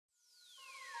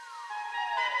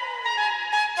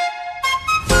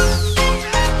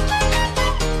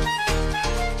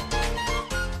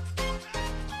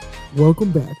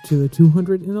Welcome back to the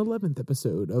 211th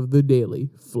episode of the Daily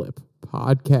Flip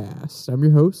podcast. I'm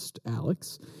your host,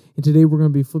 Alex, and today we're going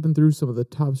to be flipping through some of the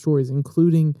top stories,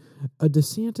 including a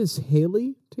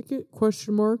DeSantis-Haley ticket, ?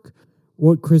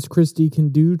 What Chris Christie can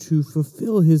do to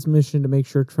fulfill his mission to make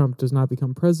sure Trump does not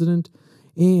become president,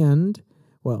 and,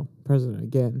 well, president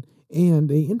again, and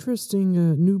a interesting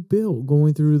new bill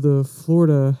going through the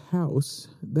Florida House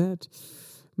that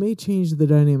may change the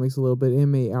dynamics a little bit and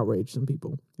may outrage some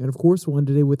people. And of course, one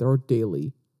today with our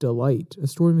Daily Delight, a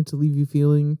story meant to leave you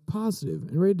feeling positive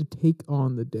and ready to take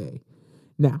on the day.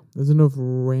 Now, there's enough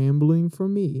rambling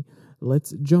from me.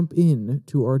 Let's jump in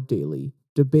to our daily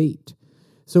debate.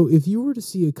 So if you were to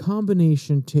see a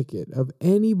combination ticket of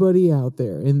anybody out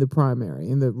there in the primary,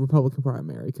 in the Republican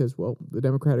primary, because, well, the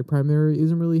Democratic primary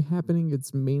isn't really happening.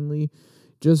 It's mainly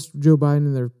just Joe Biden,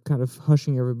 and they're kind of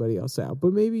hushing everybody else out.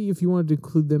 But maybe if you wanted to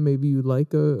include them, maybe you'd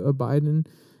like a Biden,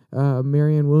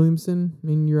 Marianne Williamson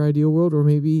in your ideal world, or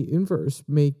maybe inverse,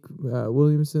 make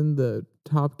Williamson the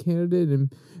top candidate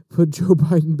and put Joe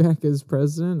Biden back as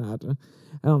president. I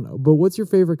don't know. But what's your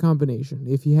favorite combination?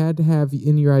 If you had to have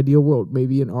in your ideal world,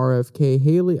 maybe an RFK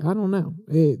Haley, I don't know.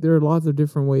 There are lots of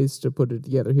different ways to put it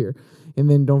together here. And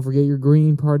then don't forget your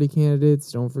Green Party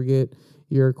candidates. Don't forget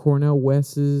your Cornel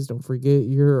Wesses, don't forget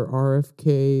your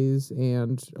RFKs,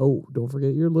 and, don't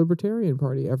forget your Libertarian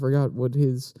Party. I forgot what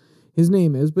his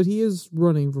name is, but he is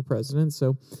running for president,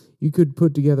 so you could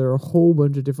put together a whole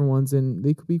bunch of different ones, and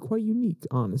they could be quite unique,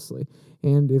 honestly.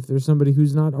 And if there's somebody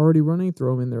who's not already running,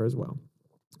 throw them in there as well.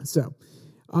 So,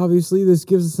 obviously, this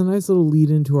gives us a nice little lead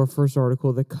into our first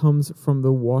article that comes from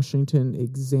the Washington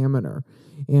Examiner,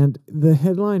 and the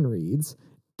headline reads,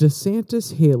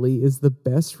 DeSantis-Haley is the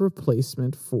best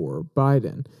replacement for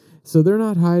Biden. So they're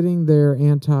not hiding their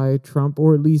anti-Trump,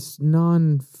 or at least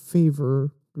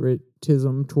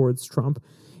non-favoritism towards Trump.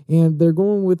 And they're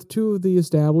going with two of the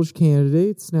established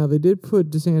candidates. Now, they did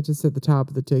put DeSantis at the top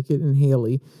of the ticket and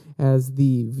Haley as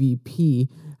the VP.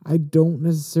 I don't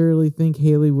necessarily think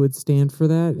Haley would stand for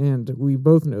that, and we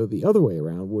both know the other way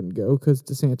around wouldn't go, because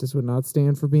DeSantis would not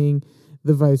stand for being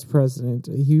the vice president.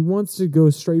 He wants to go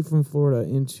straight from Florida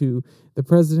into the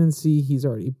presidency. He's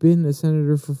already been a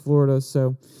senator for Florida,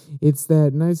 so it's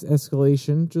that nice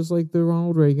escalation, just like the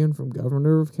Ronald Reagan from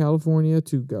governor of California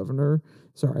to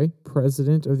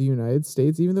president of the United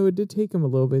States, even though it did take him a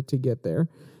little bit to get there.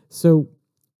 So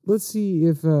let's see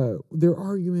if their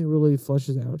argument really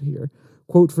fleshes out here.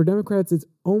 Quote, for Democrats, it's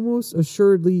almost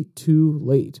assuredly too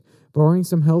late. Barring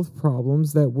some health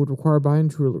problems that would require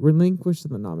Biden to relinquish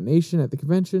the nomination at the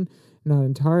convention, not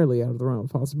entirely out of the realm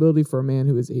of possibility for a man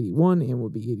who is 81 and will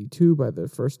be 82 by the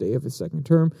first day of his second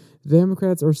term, the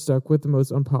Democrats are stuck with the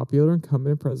most unpopular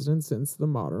incumbent president since the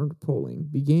modern polling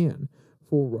began.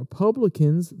 For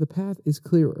Republicans, the path is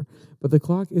clearer, but the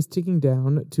clock is ticking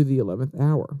down to the 11th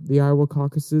hour. The Iowa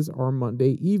caucuses are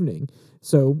Monday evening,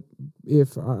 so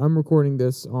if I'm recording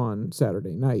this on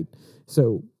Saturday night,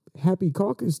 so happy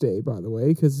caucus day, by the way,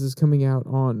 because this is coming out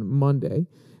on Monday.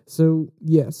 So,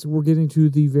 yes, we're getting to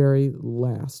the very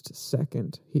last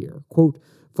second here. Quote,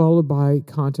 followed by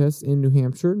contests in New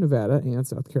Hampshire, Nevada, and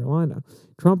South Carolina.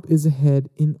 Trump is ahead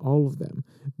in all of them,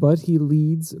 but his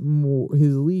leads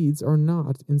are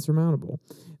not insurmountable.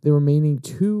 The remaining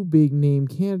two big-name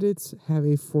candidates have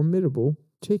a formidable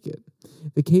ticket.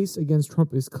 The case against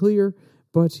Trump is clear,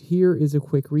 but here is a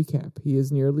quick recap. He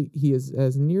is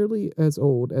as nearly as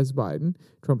old as Biden.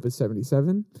 Trump is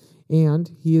 77, and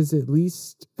he is at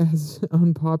least as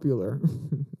unpopular,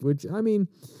 which, I mean,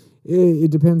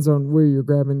 it depends on where you're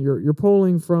grabbing your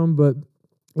polling from, but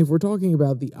if we're talking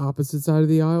about the opposite side of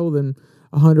the aisle, then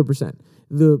 100%.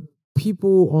 The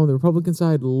people on the Republican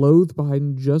side loathe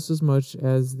Biden just as much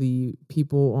as the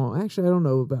people on, actually, I don't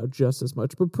know about just as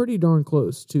much, but pretty darn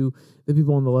close to the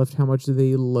people on the left, how much do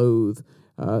they loathe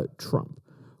Trump.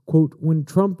 Quote, when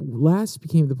Trump last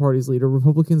became the party's leader,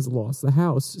 Republicans lost the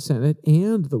House, Senate,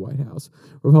 and the White House.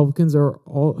 Republicans have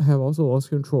also lost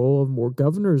control of more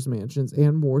governors' mansions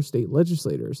and more state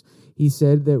legislators. He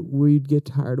said that we'd get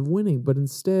tired of winning, but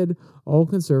instead, all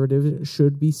conservatives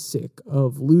should be sick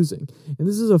of losing. And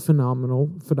this is a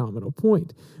phenomenal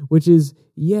point, which is,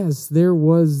 yes, there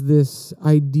was this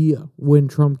idea when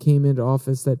Trump came into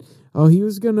office that he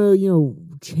was going to,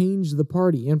 change the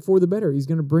party, and for the better. He's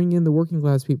going to bring in the working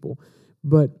class people.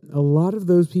 But a lot of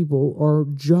those people are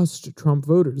just Trump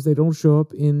voters. They don't show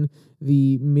up in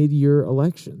the mid-year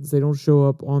elections. They don't show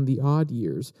up on the odd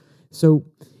years. So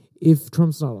if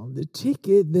Trump's not on the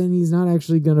ticket, then he's not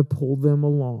actually going to pull them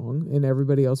along and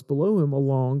everybody else below him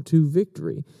along to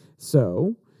victory.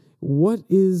 So what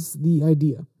is the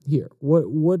idea? here.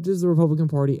 What does the Republican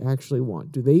Party actually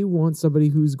want? Do they want somebody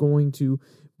who's going to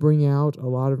bring out a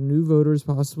lot of new voters,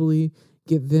 possibly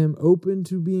get them open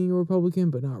to being a Republican,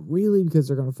 but not really because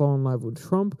they're going to fall in love with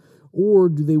Trump? Or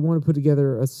do they want to put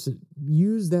together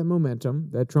use that momentum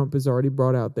that Trump has already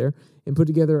brought out there and put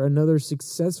together another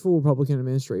successful Republican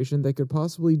administration that could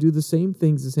possibly do the same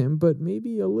things as him, but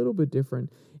maybe a little bit different,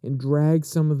 and drag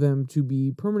some of them to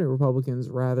be permanent Republicans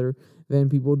rather than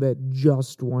people that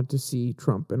just want to see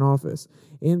Trump in office?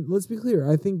 And let's be clear,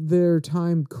 I think their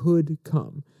time could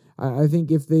come. I think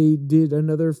if they did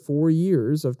another 4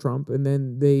 years of Trump and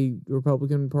then the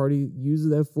Republican Party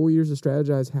uses that 4 years to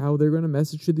strategize how they're going to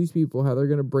message to these people, how they're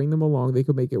going to bring them along, they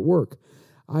could make it work.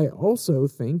 I also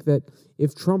think that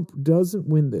if Trump doesn't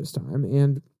win this time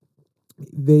and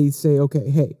they say, okay,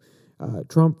 hey,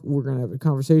 Trump, we're going to have a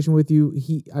conversation with you.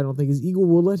 I don't think his ego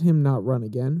will let him not run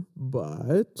again,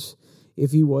 but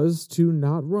if he was to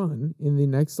not run in the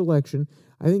next election,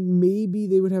 I think maybe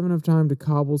they would have enough time to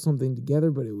cobble something together,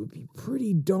 but it would be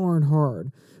pretty darn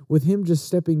hard. With him just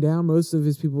stepping down, most of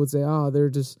his people would say,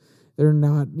 they're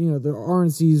not, the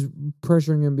RNC's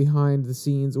pressuring him behind the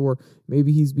scenes, or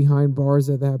maybe he's behind bars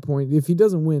at that point. If he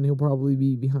doesn't win, he'll probably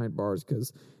be behind bars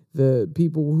because the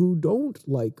people who don't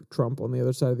like Trump on the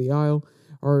other side of the aisle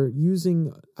are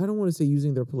using, I don't want to say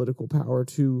using their political power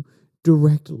to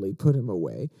directly put him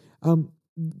away.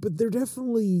 But they're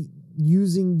definitely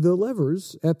using the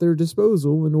levers at their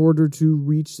disposal in order to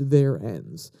reach their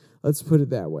ends. Let's put it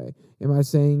that way. Am I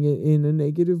saying it in a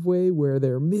negative way where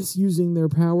they're misusing their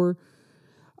power?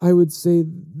 I would say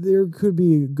there could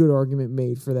be a good argument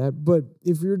made for that. But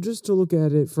if you're just to look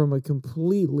at it from a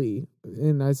completely,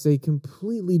 and I say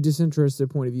completely disinterested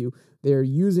point of view, they're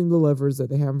using the levers that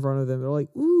they have in front of them. They're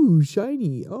like, ooh,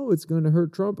 shiny. Oh, it's going to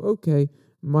hurt Trump. Okay.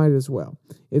 Might as well.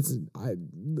 I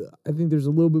think there's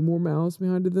a little bit more malice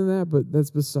behind it than that, but that's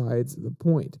besides the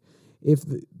point. If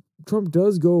Trump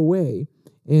does go away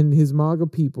and his MAGA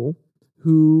people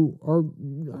who are,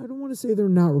 I don't want to say they're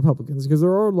not Republicans, because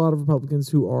there are a lot of Republicans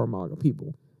who are MAGA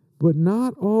people, but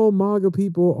not all MAGA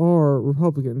people are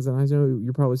Republicans. And I know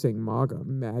you're probably saying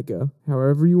MAGA,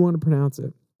 however you want to pronounce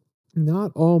it.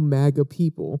 Not all MAGA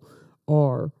people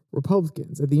are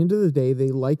Republicans. At the end of the day, they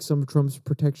like some of Trump's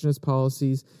protectionist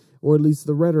policies, or at least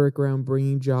the rhetoric around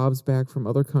bringing jobs back from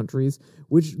other countries,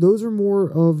 which those are more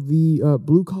of the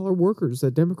blue-collar workers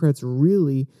that Democrats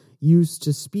really used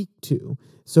to speak to.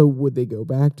 So would they go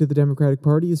back to the Democratic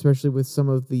Party, especially with some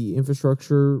of the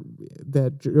infrastructure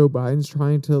that Joe Biden's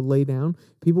trying to lay down?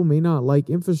 People may not like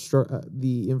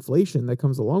the inflation that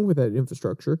comes along with that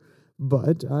infrastructure,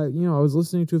 but I was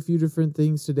listening to a few different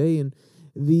things today, and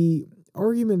the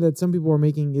argument that some people are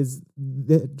making is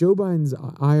that Joe Biden's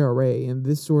IRA and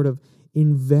this sort of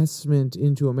investment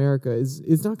into America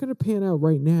is not going to pan out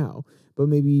right now, but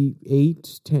maybe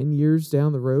 8-10 years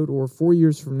down the road, or 4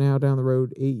 years from now down the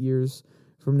road, 8 years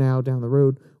from now down the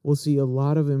road, we'll see a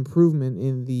lot of improvement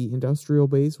in the industrial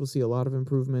base. We'll see a lot of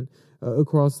improvement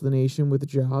across the nation with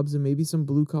jobs, and maybe some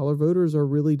blue-collar voters are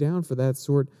really down for that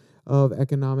sort of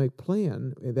economic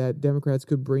plan that Democrats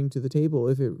could bring to the table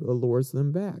if it allures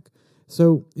them back.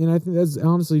 So, and I think that's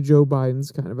honestly Joe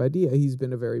Biden's kind of idea. He's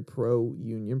been a very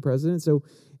pro-union president, so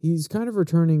he's kind of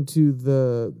returning to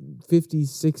the 50s,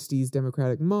 60s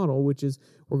Democratic model, which is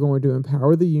we're going to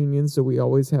empower the unions, so we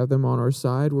always have them on our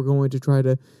side. We're going to try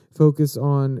to focus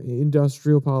on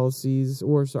industrial policies,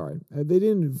 they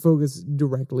didn't focus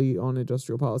directly on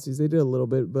industrial policies. They did a little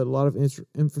bit, but a lot of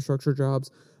infrastructure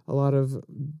jobs, a lot of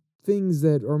things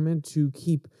that are meant to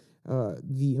keep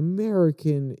the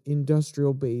American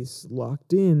industrial base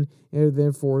locked in, and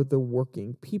therefore the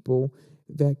working people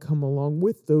that come along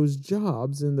with those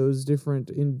jobs in those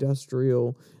different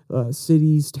industrial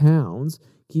cities, towns,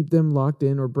 keep them locked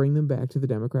in or bring them back to the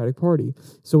Democratic Party.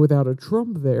 So without a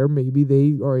Trump there, maybe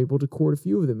they are able to court a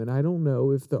few of them, and I don't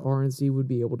know if the RNC would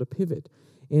be able to pivot.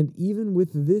 And even with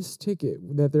this ticket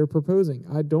that they're proposing,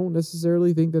 I don't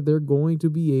necessarily think that they're going to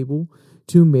be able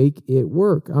to make it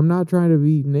work. I'm not trying to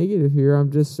be negative here.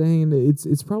 I'm just saying that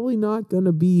it's probably not going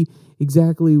to be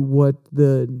exactly what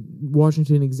the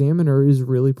Washington Examiner is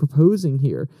really proposing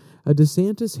here.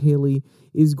 DeSantis-Haley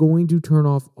is going to turn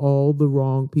off all the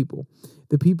wrong people.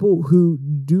 The people who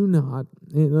do not,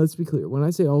 and let's be clear, when I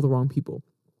say all the wrong people,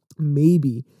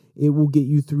 maybe it will get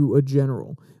you through a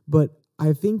general, but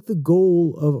I think the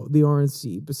goal of the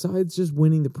RNC, besides just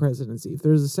winning the presidency, if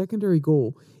there's a secondary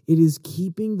goal, it is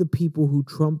keeping the people who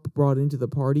Trump brought into the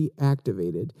party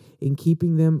activated and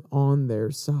keeping them on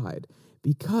their side.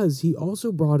 because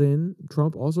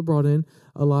Trump also brought in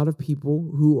a lot of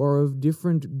people who are of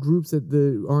different groups that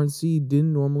the RNC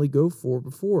didn't normally go for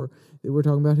before. We're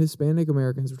talking about Hispanic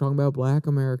Americans. We're talking about Black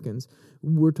Americans.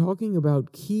 We're talking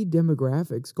about key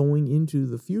demographics going into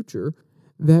the future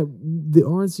that the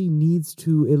RNC needs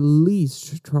to at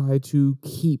least try to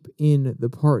keep in the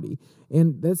party.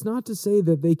 And that's not to say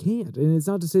that they can't. And it's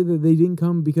not to say that they didn't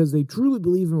come because they truly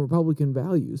believe in Republican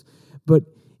values. But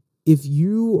if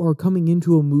you are coming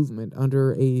into a movement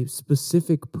under a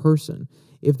specific person,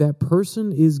 if that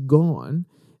person is gone,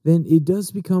 then it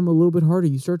does become a little bit harder.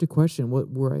 You start to question,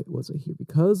 was I here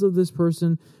because of this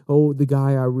person? Oh, the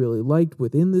guy I really liked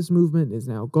within this movement is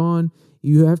now gone.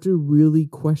 You have to really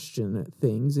question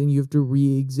things, and you have to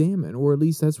re-examine, or at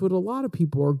least that's what a lot of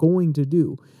people are going to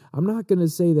do. I'm not going to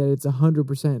say that it's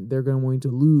 100% they're going to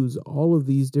lose all of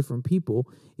these different people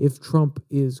if Trump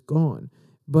is gone.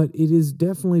 But it is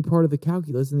definitely part of the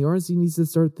calculus, and the RNC needs to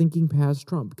start thinking past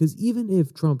Trump, because even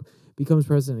if Trump becomes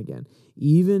president again,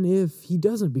 even if he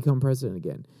doesn't become president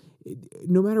again,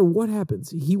 no matter what happens,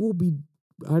 he will be,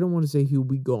 I don't want to say he'll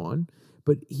be gone,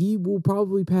 but he will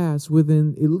probably pass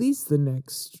within at least the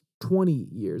next 20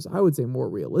 years. I would say more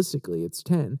realistically, it's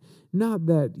 10. Not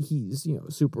that he's,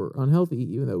 super unhealthy,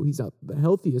 even though he's not the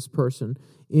healthiest person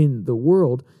in the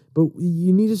world, but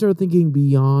you need to start thinking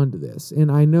beyond this.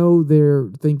 And I know they're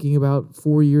thinking about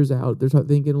 4 years out. They're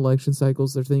thinking election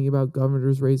cycles. They're thinking about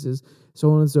governor's races,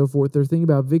 so on and so forth. They're thinking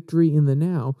about victory in the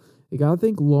now. You got to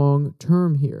think long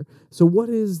term here. So what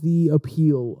is the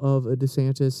appeal of a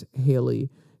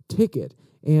DeSantis-Haley ticket?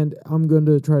 And I'm going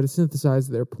to try to synthesize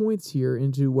their points here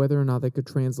into whether or not they could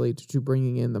translate to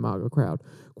bringing in the MAGA crowd.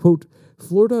 Quote,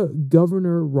 Florida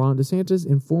Governor Ron DeSantis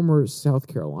and former South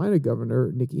Carolina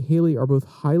Governor Nikki Haley are both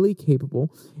highly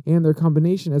capable, and their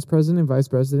combination as president and vice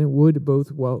president would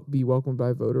both be welcomed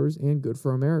by voters and good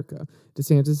for America.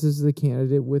 DeSantis is the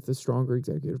candidate with a stronger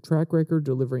executive track record,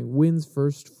 delivering wins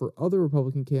first for other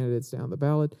Republican candidates down the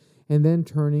ballot, and then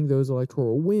turning those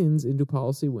electoral wins into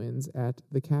policy wins at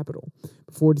the Capitol.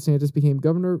 Before DeSantis became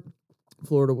governor,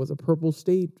 Florida was a purple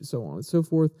state, so on and so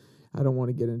forth. I don't want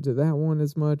to get into that one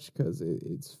as much because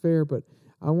it's fair, but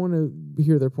I want to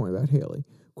hear their point about Haley.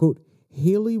 Quote,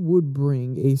 Haley would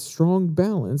bring a strong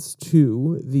balance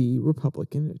to the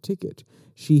Republican ticket.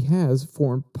 She has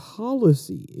foreign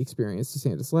policy experience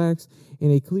DeSantis lacks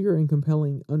and a clear and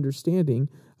compelling understanding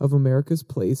of America's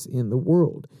place in the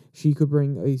world. She could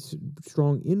bring a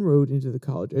strong inroad into the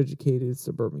college-educated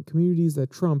suburban communities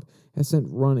that Trump has sent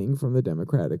running from the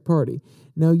Democratic Party.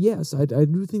 Now, yes, I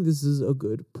do think this is a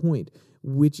good point,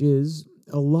 which is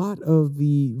a lot of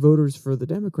the voters for the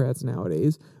Democrats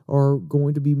nowadays are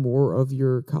going to be more of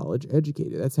your college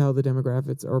educated. That's how the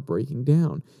demographics are breaking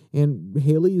down. And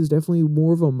Haley is definitely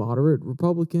more of a moderate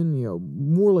Republican,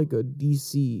 more like a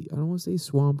DC, I don't want to say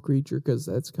swamp creature because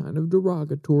that's kind of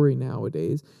derogatory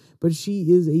nowadays, but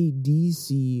she is a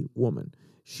DC woman.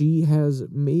 She has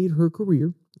made her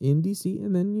career in DC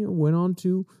and then, went on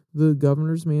to the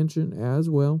governor's mansion as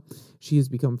well. She has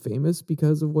become famous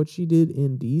because of what she did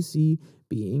in DC,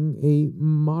 being a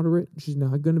moderate. She's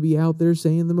not going to be out there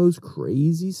saying the most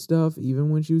crazy stuff. Even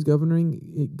when she was governoring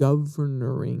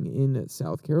in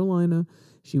South Carolina,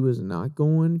 she was not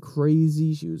going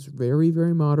crazy. She was very,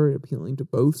 very moderate, appealing to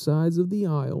both sides of the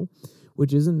aisle,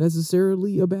 which isn't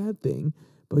necessarily a bad thing.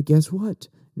 But guess what?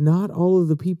 Not all of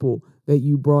the people that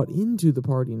you brought into the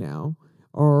party now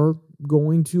are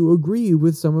going to agree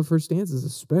with some of her stances,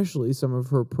 especially some of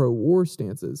her pro-war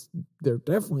stances. They're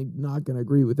definitely not going to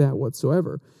agree with that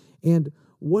whatsoever. And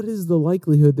what is the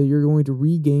likelihood that you're going to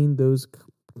regain those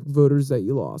voters that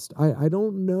you lost? I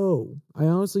don't know. I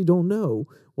honestly don't know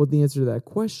what the answer to that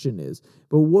question is.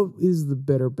 But what is the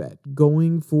better bet?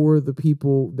 Going for the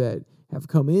people that have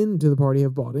come into the party,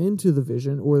 have bought into the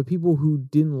vision, or the people who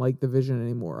didn't like the vision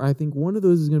anymore? I think one of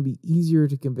those is going to be easier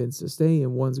to convince to stay,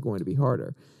 and one's going to be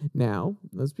harder. Now,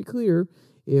 let's be clear.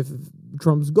 If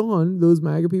Trump's gone, those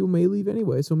MAGA people may leave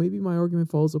anyway, so maybe my argument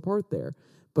falls apart there.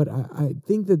 But I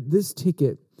think that this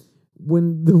ticket,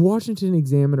 when the Washington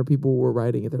Examiner people were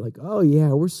writing it, they're like, oh yeah,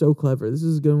 we're so clever. This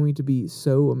is going to be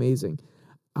so amazing.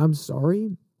 I'm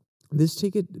sorry. This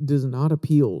ticket does not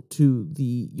appeal to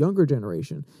the younger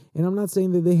generation. And I'm not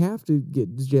saying that they have to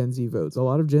get Gen Z votes. A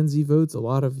lot of Gen Z votes, a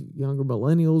lot of younger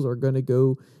millennials are going to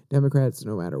go Democrats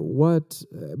no matter what.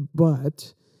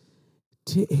 But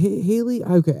Haley,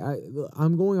 okay,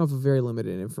 I'm going off of very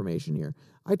limited information here.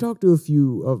 I talked to a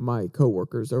few of my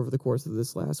coworkers over the course of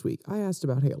this last week. I asked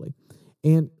about Haley,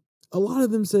 and a lot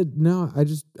of them said, no, I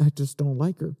just don't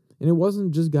like her. And it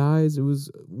wasn't just guys. It was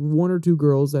one or two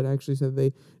girls that actually said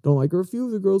they don't like her. A few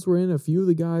of the girls were in. A few of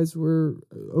the guys were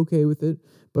okay with it.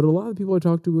 But a lot of people I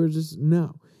talked to were just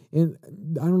no. And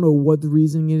I don't know what the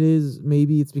reasoning it is.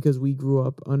 Maybe it's because we grew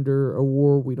up under a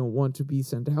war. We don't want to be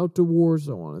sent out to war,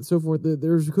 so on and so forth.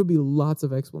 There could be lots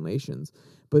of explanations.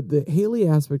 But the Haley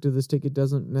aspect of this ticket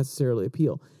doesn't necessarily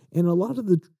appeal. And a lot of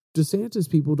the DeSantis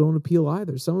people don't appeal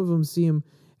either. Some of them see him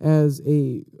as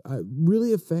a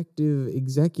really effective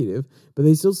executive, but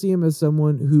they still see him as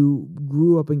someone who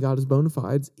grew up and got his bona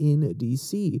fides in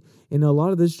D.C. And a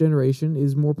lot of this generation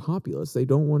is more populist. They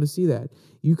don't want to see that.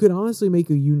 You could honestly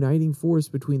make a uniting force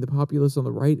between the populists on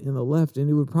the right and the left, and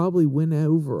it would probably win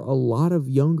over a lot of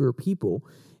younger people.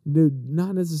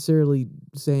 Not necessarily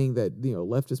saying that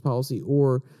leftist policy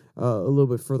or a little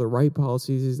bit further right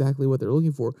policies is exactly what they're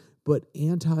looking for, but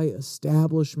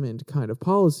anti-establishment kind of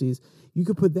policies. You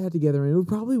could put that together and it would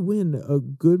probably win a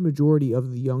good majority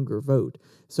of the younger vote.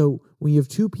 So when you have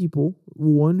two people,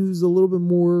 one who's a little bit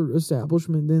more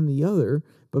establishment than the other,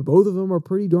 but both of them are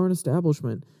pretty darn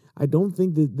establishment, I don't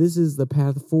think that this is the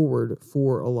path forward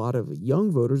for a lot of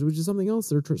young voters, which is something else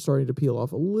they're starting to peel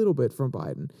off a little bit from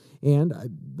Biden. And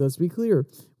let's be clear,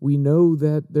 we know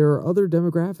that there are other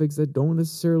demographics that don't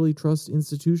necessarily trust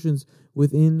institutions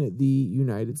within the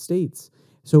United States.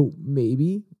 So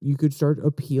maybe you could start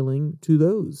appealing to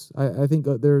those. I think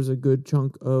there's a good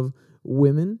chunk of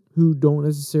women who don't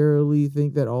necessarily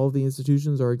think that all of the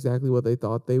institutions are exactly what they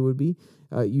thought they would be.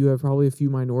 You have probably a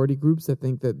few minority groups that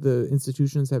think that the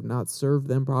institutions have not served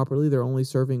them properly. They're only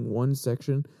serving one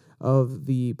section of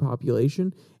the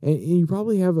population. And you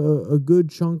probably have a good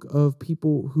chunk of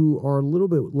people who are a little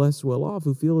bit less well off,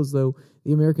 who feel as though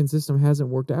the American system hasn't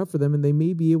worked out for them, and they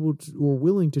may be able to or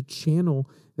willing to channel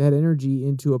that energy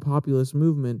into a populist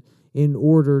movement in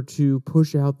order to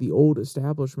push out the old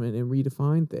establishment and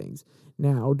redefine things.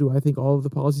 Now, do I think all of the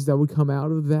policies that would come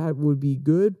out of that would be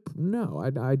good? No,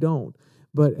 I don't.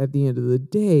 But at the end of the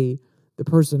day, the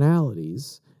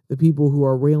personalities, the people who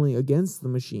are railing against the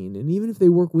machine, and even if they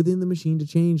work within the machine to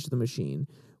change the machine,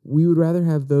 we would rather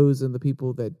have those than the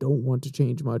people that don't want to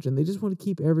change much, and they just want to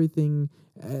keep everything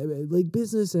like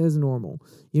business as normal.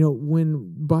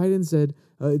 When Biden said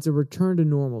it's a return to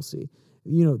normalcy,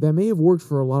 that may have worked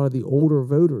for a lot of the older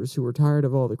voters who were tired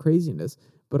of all the craziness,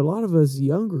 but a lot of us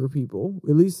younger people,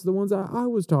 at least the ones I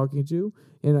was talking to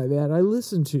and that I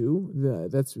listened to,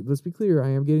 let's be clear, I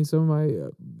am getting some of my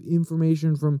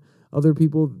information from other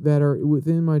people that are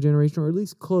within my generation, or at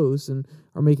least close, and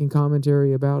are making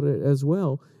commentary about it as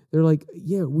well. They're like,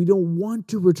 yeah, we don't want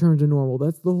to return to normal.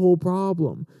 That's the whole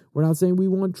problem. We're not saying we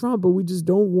want Trump, but we just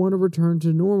don't want to return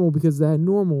to normal because that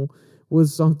normal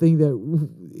was something that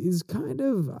is kind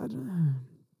of, I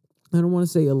don't want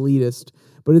to say elitist,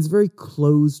 but it's very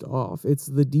closed off. It's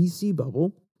the DC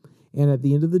bubble. And at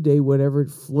the end of the day, whatever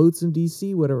floats in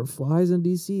D.C., whatever flies in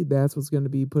D.C., that's what's going to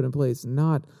be put in place,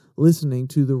 not listening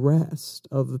to the rest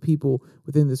of the people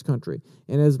within this country.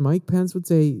 And as Mike Pence would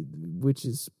say, which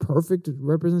is perfect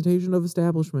representation of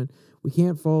establishment, we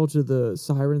can't fall to the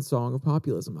siren song of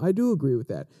populism. I do agree with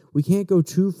that. We can't go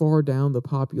too far down the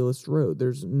populist road.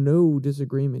 There's no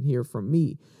disagreement here from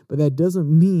me. But that doesn't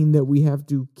mean that we have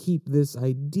to keep this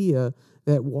idea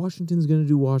that Washington's going to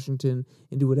do Washington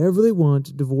and do whatever they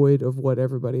want, devoid of what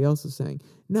everybody else is saying.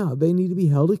 No, they need to be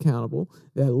held accountable.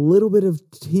 That little bit of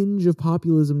tinge of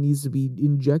populism needs to be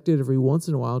injected every once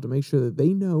in a while to make sure that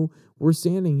they know we're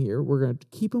standing here, we're going to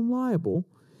keep them liable,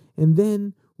 and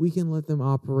then we can let them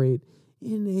operate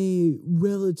in a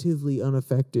relatively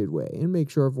unaffected way and make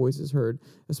sure our voice is heard,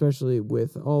 especially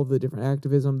with all the different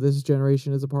activism this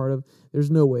generation is a part of. There's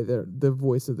no way that the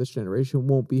voice of this generation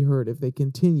won't be heard if they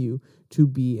continue to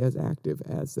be as active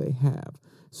as they have.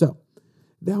 So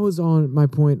that was on my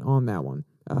point on that one.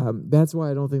 That's why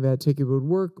I don't think that ticket would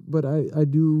work, but I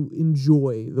do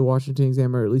enjoy the Washington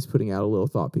Examiner at least putting out a little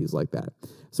thought piece like that.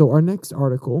 So our next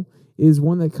article is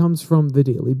one that comes from the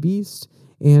Daily Beast,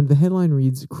 and the headline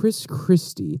reads, Chris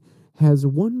Christie has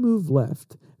one move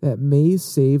left that may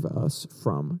save us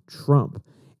from Trump.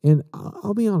 And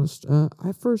I'll be honest,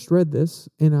 I first read this,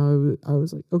 and I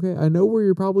was like, okay, I know where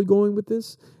you're probably going with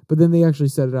this, but then they actually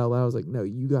said it out loud. I was like, no,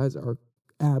 you guys are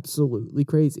absolutely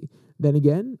crazy. Then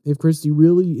again, if he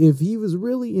was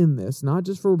really in this, not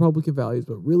just for Republican values,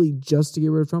 but really just to get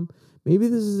rid of Trump, maybe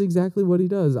this is exactly what he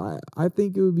does. I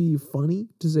think it would be funny,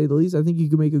 to say the least. I think you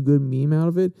could make a good meme out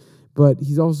of it, but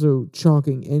he's also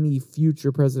chalking any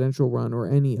future presidential run or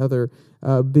any other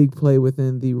big play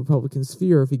within the Republican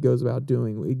sphere if he goes about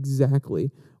doing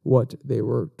exactly what they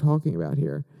were talking about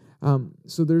here.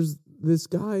 So there's this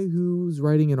guy who's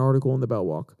writing an article in the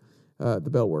Bellwork,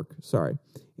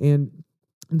 and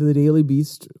the Daily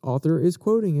Beast author is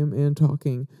quoting him and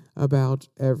talking about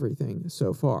everything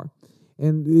so far.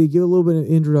 And they give a little bit of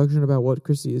introduction about what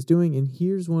Christie is doing, and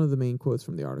here's one of the main quotes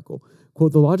from the article.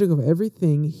 Quote, "The logic of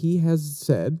everything he has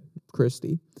said,"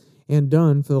 Christie, "and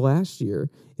done for the last year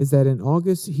is that in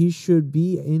August he should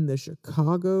be in the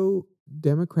Chicago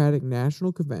Democratic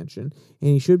National Convention, and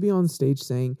he should be on stage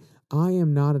saying, 'I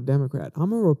am not a Democrat.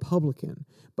 I'm a Republican.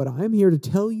 But I'm here to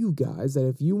tell you guys that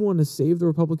if you want to save the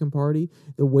Republican Party,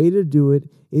 the way to do it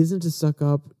isn't to suck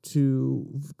up to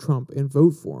Trump and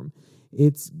vote for him.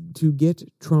 It's to get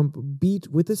Trump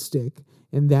beat with a stick,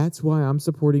 and that's why I'm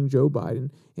supporting Joe Biden,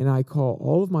 and I call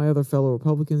all of my other fellow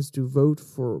Republicans to vote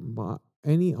for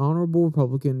any honorable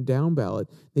Republican down ballot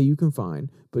that you can find,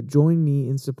 but join me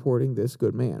in supporting this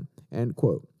good man," end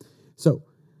quote. So,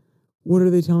 what are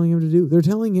they telling him to do? They're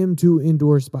telling him to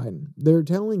endorse Biden. They're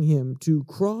telling him to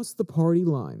cross the party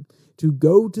line, to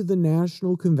go to the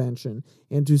national convention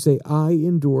and to say, "I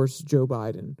endorse Joe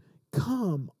Biden."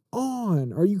 Come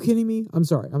on. Are you kidding me? I'm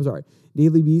sorry.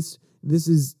 Daily Beast, this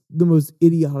is the most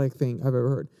idiotic thing I've ever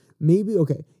heard. Maybe,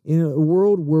 okay, in a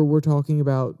world where we're talking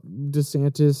about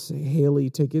DeSantis, Haley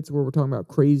tickets, where we're talking about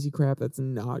crazy crap that's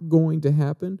not going to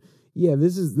happen, yeah,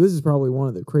 this is probably one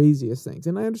of the craziest things.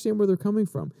 And I understand where they're coming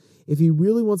from. If he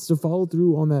really wants to follow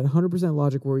through on that 100%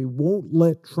 logic where he won't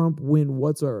let Trump win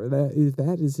whatsoever, if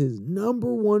that is his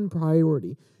number one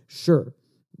priority, sure,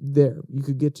 there, you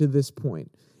could get to this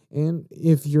point. And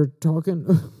if you're talking,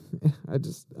 I'm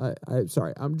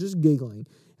just giggling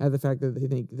at the fact that they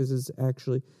think this is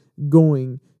actually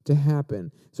going to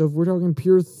happen. So if we're talking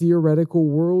pure theoretical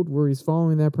world where he's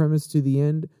following that premise to the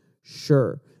end,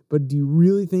 sure. But do you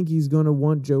really think he's going to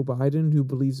want Joe Biden, who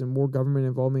believes in more government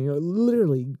involvement?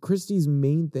 Literally, Christie's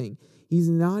main thing. He's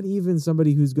not even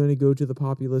somebody who's going to go to the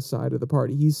populist side of the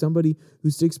party. He's somebody who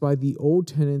sticks by the old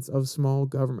tenets of small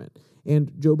government.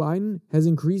 And Joe Biden has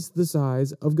increased the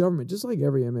size of government, just like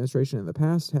every administration in the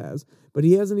past has. But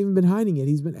he hasn't even been hiding it.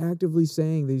 He's been actively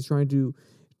saying that he's trying to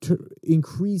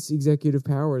increase executive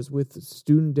powers with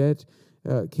student debt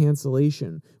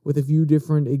cancellation, with a few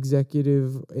different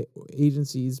executive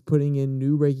agencies putting in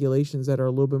new regulations that are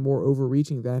a little bit more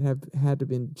overreaching that have had to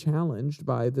been challenged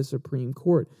by the Supreme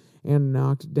Court and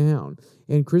knocked down.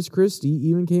 And Chris Christie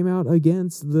even came out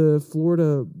against the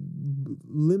Florida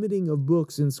limiting of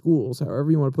books in schools, however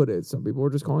you want to put it. Some people are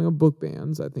just calling them book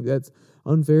bans. I think that's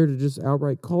unfair to just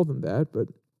outright call them that, but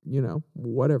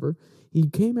whatever. He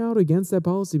came out against that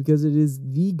policy because it is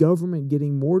the government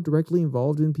getting more directly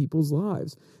involved in people's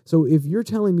lives. So if you're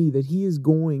telling me that he is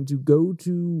going to go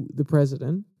to the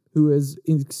president, who has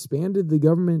expanded the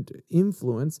government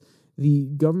influence, the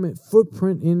government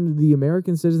footprint in the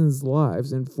American citizens'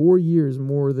 lives in 4 years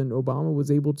more than Obama was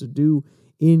able to do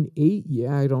in 8,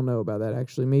 I don't know about that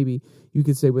actually. Maybe you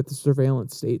could say with the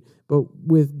surveillance state, but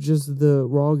with just the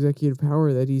raw executive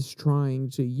power that he's trying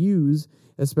to use,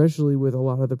 especially with a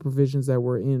lot of the provisions that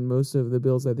were in most of the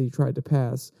bills that he tried to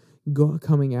pass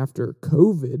coming after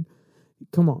COVID.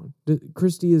 Come on.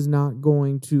 Christie is not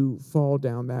going to fall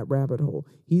down that rabbit hole.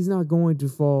 He's not going to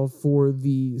fall for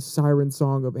the siren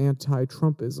song of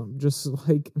anti-Trumpism, just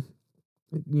like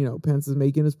Pence is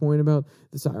making his point about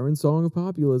the siren song of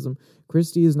populism.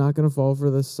 Christie is not going to fall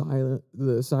for the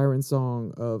siren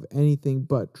song of anything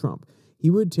but Trump.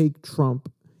 He would take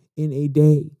Trump in a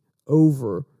day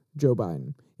over Joe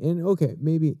Biden. And okay,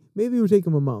 maybe it would take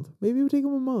him a month. Maybe it would take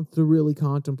him a month to really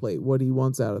contemplate what he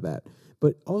wants out of that.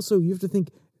 But also, you have to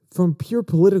think from pure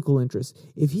political interest.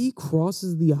 If he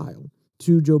crosses the aisle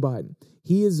to Joe Biden,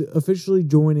 he is officially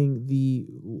joining the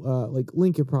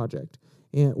Lincoln Project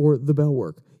or the Bell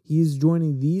Work. He's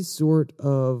joining these sort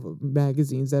of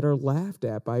magazines that are laughed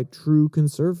at by true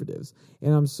conservatives.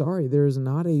 And I'm sorry, there is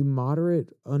not a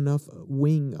moderate enough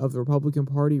wing of the Republican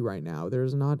Party right now.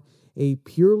 There's not a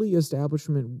purely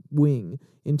establishment wing.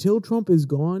 Until Trump is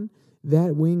gone,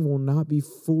 that wing will not be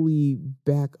fully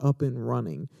back up and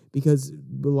running because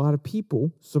a lot of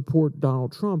people support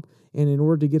Donald Trump. And in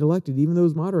order to get elected, even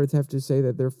those moderates have to say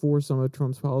that they're for some of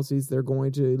Trump's policies, they're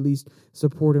going to at least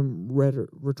support him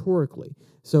rhetorically.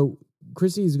 So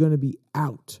Christie is going to be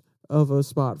out of a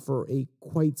spot for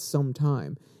quite some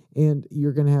time. And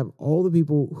you're going to have all the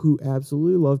people who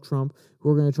absolutely love Trump who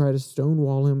are going to try to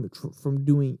stonewall him from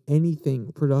doing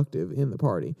anything productive in the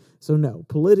party. So no,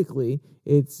 politically,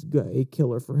 it's a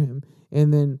killer for him.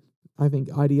 And then I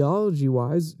think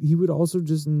ideology-wise, he would also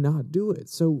just not do it.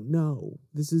 So no,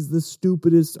 this is the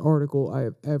stupidest article I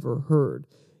have ever heard.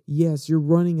 Yes, you're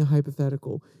running a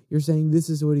hypothetical. You're saying this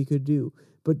is what he could do.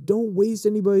 But don't waste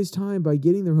anybody's time by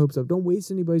getting their hopes up. Don't waste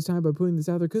anybody's time by putting this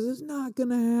out there because it's not going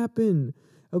to happen.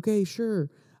 Okay, sure.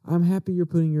 I'm happy you're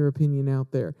putting your opinion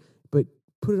out there, but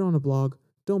put it on a blog.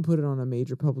 Don't put it on a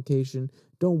major publication.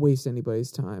 Don't waste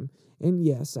anybody's time. And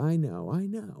yes, I know.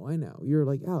 You're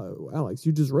like, Alex,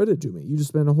 you just read it to me. You just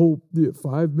spent a whole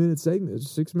 5-minute segment,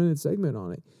 6-minute segment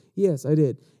on it. Yes, I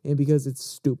did. And because it's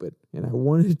stupid. And I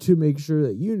wanted to make sure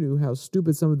that you knew how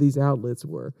stupid some of these outlets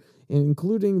were,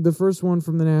 including the first one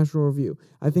from the National Review.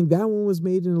 I think that one was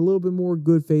made in a little bit more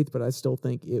good faith, but I still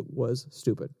think it was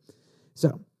stupid.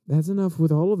 So that's enough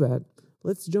with all of that.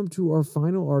 Let's jump to our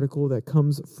final article that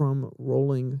comes from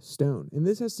Rolling Stone. And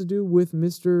this has to do with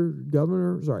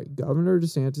Governor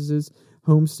DeSantis'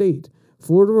 home state.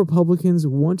 Florida Republicans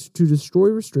want to destroy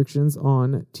restrictions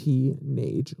on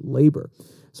teenage labor.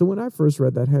 So when I first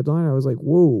read that headline, I was like,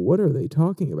 whoa, what are they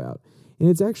talking about? And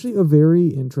it's actually a very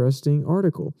interesting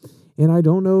article. And I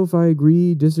don't know if I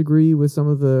disagree with some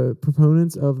of the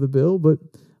proponents of the bill, but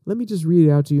let me just read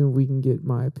it out to you and we can get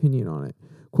my opinion on it.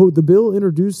 Quote, the bill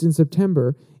introduced in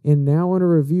September and now under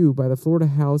review by the Florida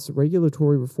House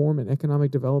Regulatory Reform and Economic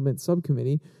Development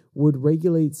Subcommittee would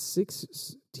regulate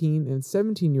 16 and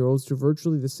 17-year-olds to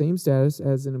virtually the same status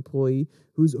as an employee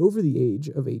who's over the age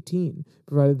of 18,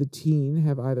 provided the teen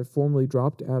have either formally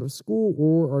dropped out of school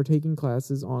or are taking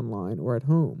classes online or at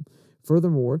home.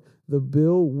 Furthermore, the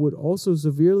bill would also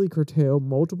severely curtail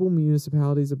multiple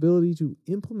municipalities' ability to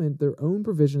implement their own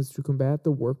provisions to combat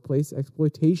the workplace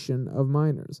exploitation of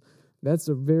minors. That's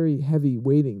a very heavy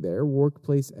weighting there,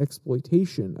 workplace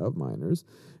exploitation of minors.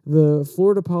 The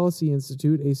Florida Policy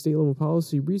Institute, a state-level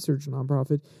policy research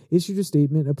nonprofit, issued a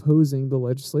statement opposing the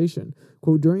legislation.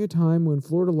 Quote, during a time when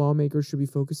Florida lawmakers should be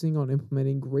focusing on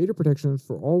implementing greater protections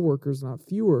for all workers, not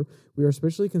fewer, we are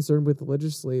especially concerned with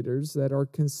legislators that are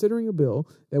considering a bill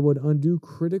that would undo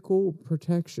critical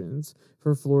protections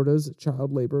for Florida's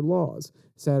child labor laws.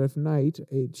 Sadaf Knight,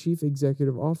 a chief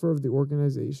executive officer of the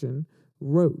organization,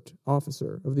 wrote.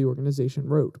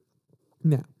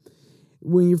 Now,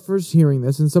 when you're first hearing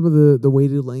this, and some of the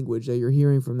weighted language that you're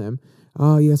hearing from them,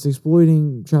 yes,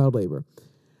 exploiting child labor.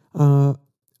 I'm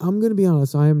going to be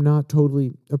honest, I am not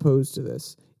totally opposed to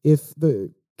this. If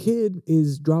the kid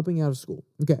is dropping out of school,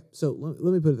 okay, so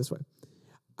let me put it this way.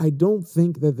 I don't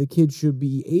think that the kid should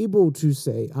be able to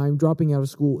say, I'm dropping out of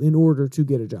school in order to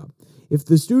get a job. If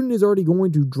the student is already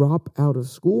going to drop out of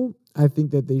school, I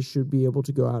think that they should be able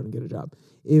to go out and get a job.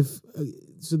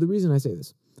 So the reason I say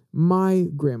this, my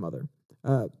grandmother,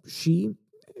 she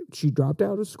dropped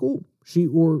out of school. She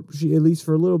at least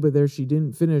for a little bit there, she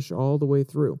didn't finish all the way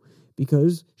through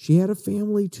because she had a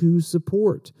family to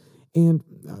support. And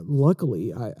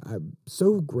luckily, I'm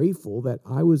so grateful that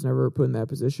I was never put in that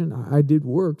position. I did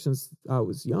work since I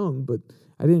was young, but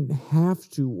I didn't have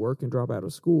to work and drop out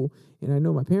of school. And I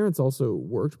know my parents also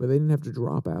worked, but they didn't have to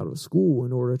drop out of school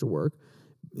in order to work.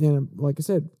 And like I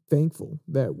said, thankful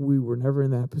that we were never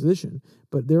in that position.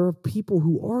 But there are people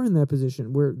who are in that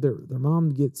position where their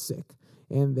mom gets sick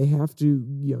and they have to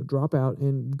drop out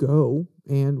and go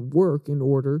and work in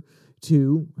order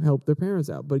to help their parents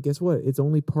out. But guess what? It's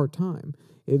only part-time.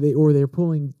 They're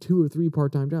pulling 2 or 3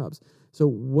 part-time jobs. So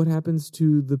what happens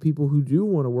to the people who do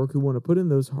want to work, who want to put in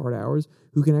those hard hours,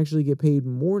 who can actually get paid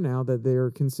more now that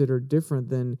they're considered different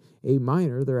than a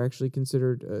minor? They're actually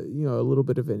considered, a little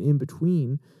bit of an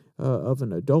in-between of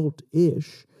an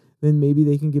adult-ish. Then maybe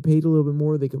they can get paid a little bit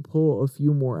more. They can pull a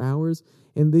few more hours.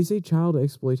 And they say child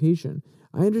exploitation.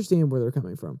 I understand where they're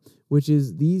coming from, which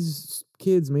is these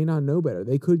kids may not know better.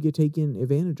 They could get taken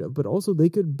advantage of, but also they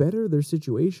could better their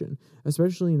situation,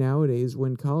 especially nowadays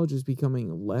when college is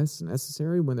becoming less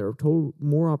necessary, when there are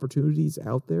more opportunities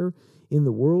out there in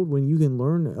the world, when you can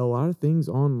learn a lot of things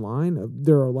online.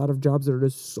 There are a lot of jobs that are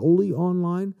just solely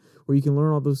online where you can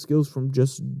learn all those skills from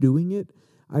just doing it.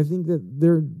 I think that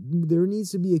there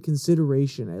needs to be a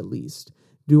consideration at least.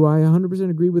 Do I 100%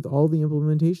 agree with all the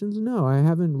implementations? No, I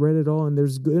haven't read it all, and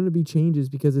there's going to be changes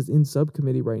because it's in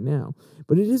subcommittee right now.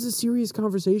 But it is a serious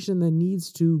conversation that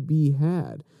needs to be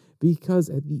had because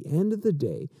at the end of the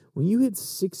day, when you hit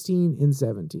 16 and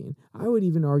 17, I would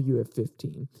even argue at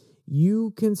 15,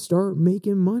 you can start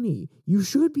making money. You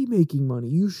should be making money.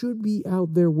 You should be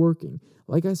out there working.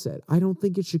 Like I said, I don't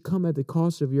think it should come at the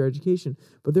cost of your education,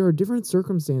 but there are different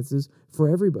circumstances for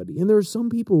everybody. And there are some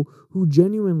people who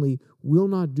genuinely will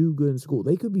not do good in school.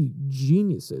 They could be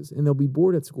geniuses and they'll be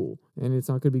bored at school and it's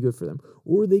not going to be good for them.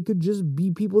 Or they could just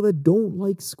be people that don't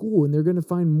like school and they're going to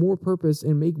find more purpose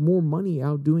and make more money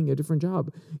out doing a different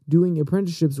job, doing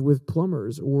apprenticeships with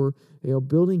plumbers or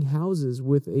building houses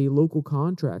with a local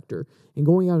contractor and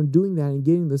going out and doing that and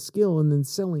getting the skill and then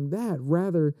selling that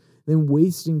rather than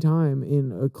wasting time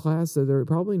in a class that they're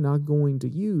probably not going to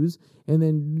use and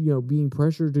then, being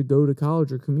pressured to go to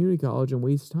college or community college and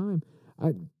waste time.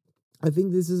 I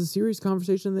think this is a serious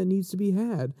conversation that needs to be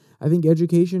had. I think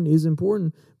education is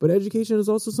important, but education is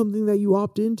also something that you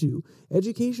opt into.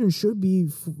 Education should be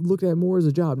looked at more as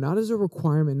a job, not as a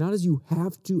requirement, not as you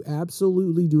have to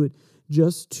absolutely do it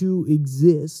just to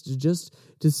exist, just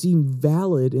to seem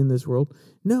valid in this world.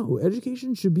 No,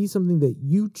 education should be something that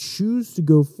you choose to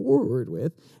go forward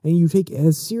with and you take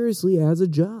as seriously as a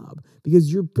job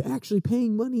because you're actually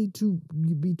paying money to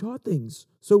be taught things.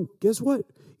 So guess what?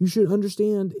 You should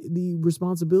understand the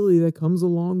responsibility that comes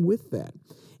along with that.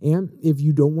 And if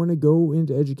you don't want to go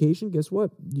into education, guess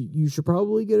what? You should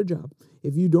probably get a job.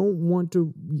 If you don't want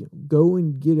to go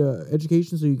and get an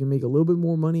education so you can make a little bit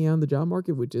more money on the job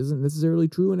market, which isn't necessarily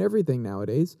true in everything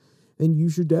nowadays, then you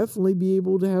should definitely be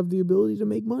able to have the ability to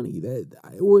make money,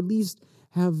 or at least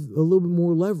have a little bit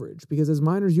more leverage, because as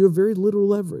minors, you have very little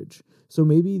leverage. So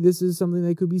maybe this is something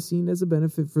that could be seen as a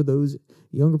benefit for those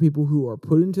younger people who are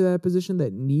put into that position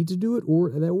that need to do it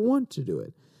or that want to do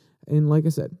it. And like I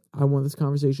said, I want this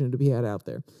conversation to be had out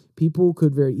there. People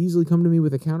could very easily come to me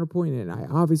with a counterpoint, and I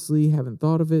obviously haven't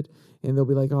thought of it, and they'll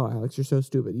be like, oh, Alex, you're so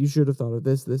stupid. You should have thought of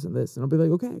this, this, and this. And I'll be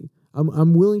like, okay,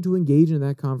 I'm willing to engage in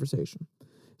that conversation.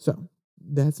 So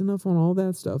that's enough on all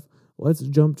that stuff. Let's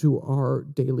jump to our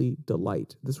daily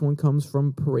delight. This one comes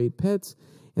from Parade Pets,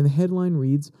 and the headline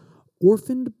reads,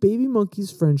 Orphaned baby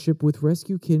monkey's friendship with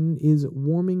rescue kitten is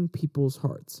warming people's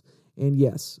hearts. And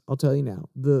yes, I'll tell you now,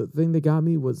 the thing that got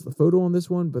me was the photo on this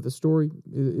one, but the story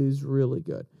is really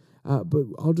good. But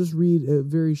I'll just read a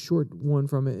very short one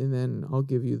from it, and then I'll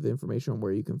give you the information on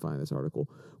where you can find this article.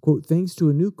 Quote, thanks to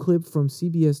a new clip from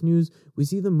CBS News, we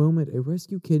see the moment a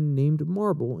rescue kitten named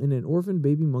Marble and an orphaned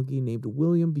baby monkey named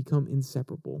William become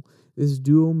inseparable. This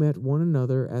duo met one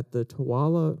another at the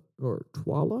Twala,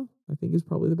 I think is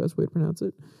probably the best way to pronounce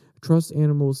it, Trust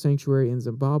Animal Sanctuary in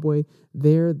Zimbabwe.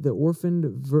 There, the orphaned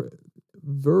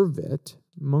vervet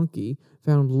monkey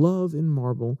found love in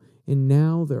Marble, and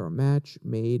now they're a match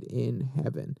made in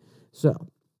heaven. So,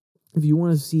 if you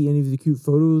want to see any of the cute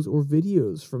photos or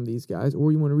videos from these guys,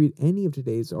 or you want to read any of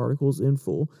today's articles in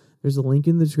full, there's a link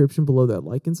in the description below that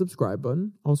like and subscribe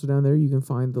button. Also down there, you can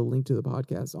find the link to the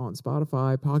podcast on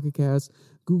Spotify, Pocket Cast,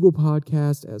 Google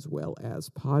Podcast, as well as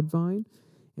Podvine.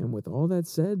 And with all that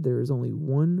said, there is only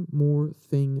one more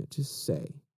thing to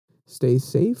say. Stay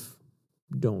safe.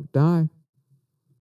 Don't die.